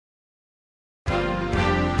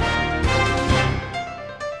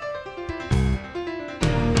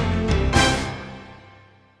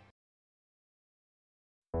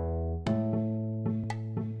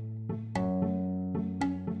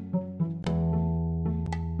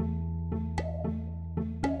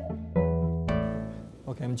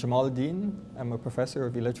I'm Jamal Deen. I'm a professor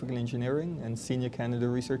of electrical engineering and senior Canada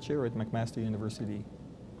researcher at McMaster University.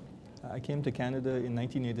 I came to Canada in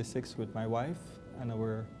 1986 with my wife and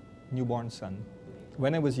our newborn son.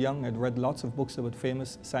 When I was young, I'd read lots of books about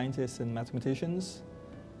famous scientists and mathematicians,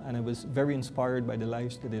 and I was very inspired by the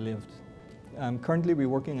lives that they lived. Currently, we're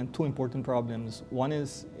working on two important problems. One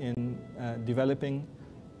is in developing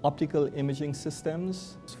optical imaging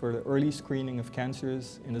systems for the early screening of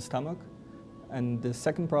cancers in the stomach. And the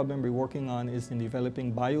second problem we're working on is in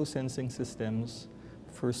developing biosensing systems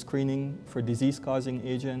for screening for disease-causing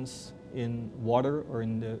agents in water or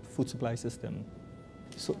in the food supply system.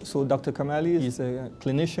 So Dr. Kamali is a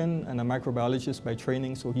clinician and a microbiologist by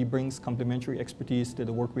training, so he brings complementary expertise to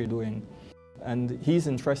the work we're doing. And he's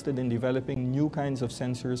interested in developing new kinds of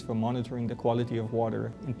sensors for monitoring the quality of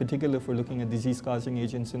water, in particular for looking at disease-causing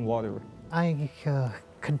agents in water. I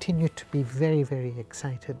continue to be very, very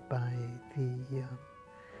excited by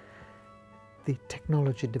the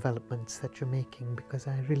technology developments that you're making, because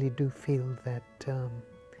I really do feel that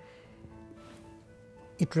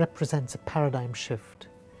it represents a paradigm shift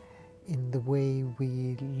in the way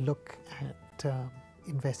we look at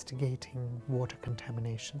investigating water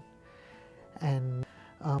contamination. And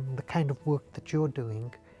the kind of work that you're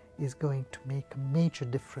doing is going to make a major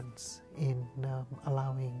difference in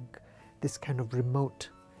allowing this kind of remote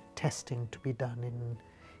testing to be done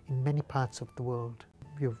in many parts of the world.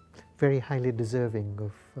 You're very highly deserving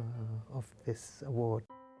of this award.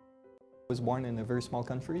 I was born in a very small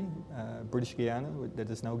country, British Guiana,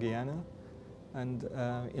 that is now Guyana. And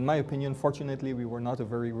in my opinion, fortunately, we were not a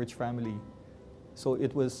very rich family. So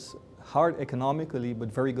it was hard economically,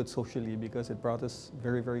 but very good socially, because it brought us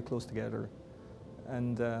very, very close together.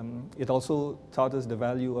 And it also taught us the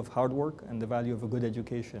value of hard work and the value of a good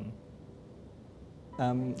education.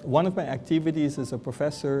 One of my activities as a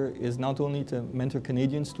professor is not only to mentor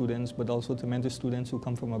Canadian students, but also to mentor students who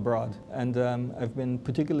come from abroad. And I've been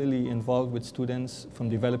particularly involved with students from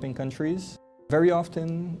developing countries. Very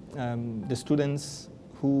often, the students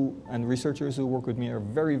and researchers who work with me are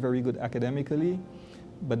very, very good academically,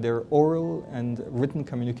 but their oral and written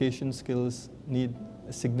communication skills need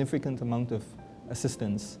a significant amount of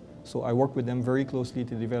assistance. So I work with them very closely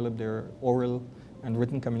to develop their oral and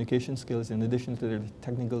written communication skills in addition to their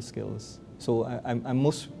technical skills. So I'm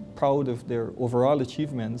most proud of their overall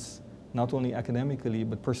achievements, not only academically,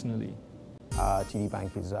 but personally. TD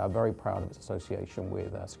Bank is very proud of its association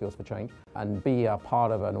with Skills for Change and be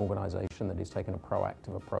part of an organisation that is taking a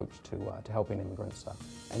proactive approach to helping immigrants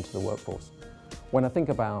enter the workforce. When I think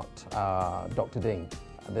about Dr. Deen,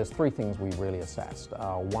 there's three things we really assessed.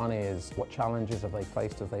 One is what challenges have they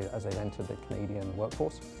faced as they've entered the Canadian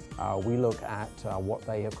workforce. We look at what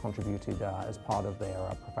they have contributed as part of their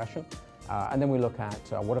profession. And then we look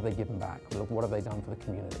at what have they given back, what have they done for the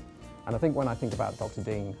community. And I think when I think about Dr.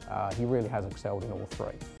 Deen, he really has excelled in all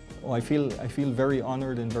three. Well, I feel very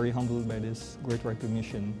honoured and very humbled by this great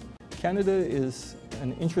recognition. Canada is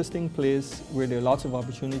an interesting place where there are lots of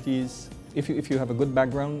opportunities if you have a good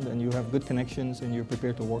background and you have good connections and you're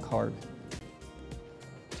prepared to work hard.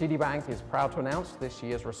 TD Bank is proud to announce this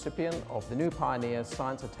year's recipient of the New Pioneers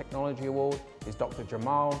Science and Technology Award is Dr.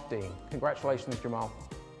 Jamal Deen. Congratulations, Jamal.